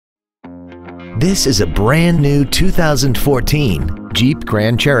This is a brand new 2014 Jeep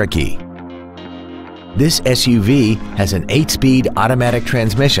Grand Cherokee. This SUV has an 8-speed automatic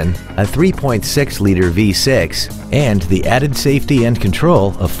transmission, a 3.6-liter V6, and the added safety and control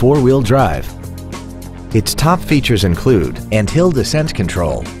of 4-wheel drive. Its top features include hill descent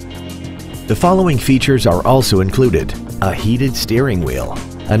control. The following features are also included: a heated steering wheel,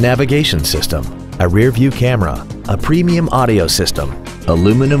 a navigation system, a rear-view camera, a premium audio system,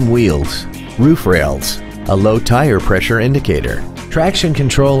 aluminum wheels, roof rails, a low tire pressure indicator, traction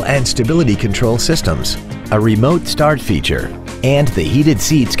control and stability control systems, a remote start feature, and the heated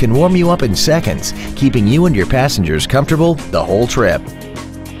seats can warm you up in seconds, keeping you and your passengers comfortable the whole trip.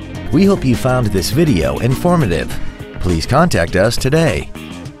 We hope you found this video informative. Please contact us today.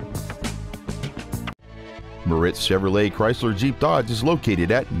 Moritz Chevrolet Chrysler Jeep Dodge is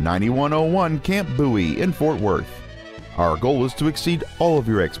located at 9101 Camp Bowie in Fort Worth. Our goal is to exceed all of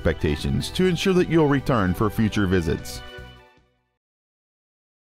your expectations to ensure that you'll return for future visits.